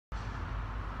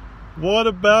What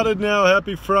about it now?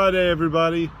 Happy Friday,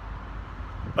 everybody.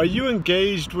 Are you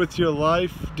engaged with your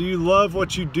life? Do you love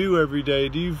what you do every day?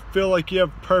 Do you feel like you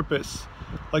have purpose?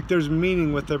 Like there's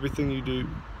meaning with everything you do?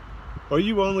 Or are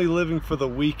you only living for the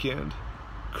weekend?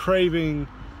 Craving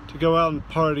to go out and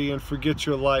party and forget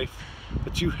your life,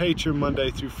 but you hate your Monday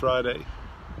through Friday?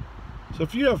 So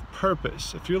if you have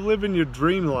purpose, if you're living your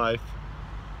dream life,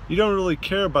 you don't really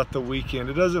care about the weekend.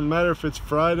 It doesn't matter if it's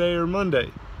Friday or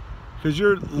Monday, because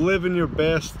you're living your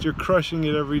best, you're crushing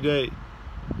it every day.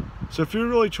 So if you're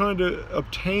really trying to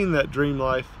obtain that dream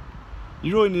life,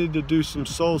 you really need to do some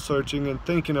soul searching and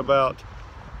thinking about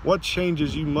what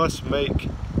changes you must make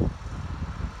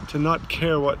to not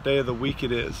care what day of the week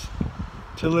it is,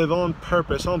 to live on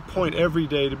purpose, on point every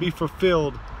day, to be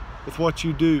fulfilled with what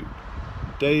you do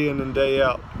day in and day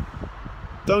out.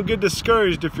 Don't get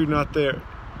discouraged if you're not there.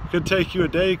 It could take you a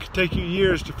day, it could take you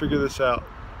years to figure this out.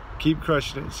 Keep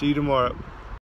crushing it. See you tomorrow.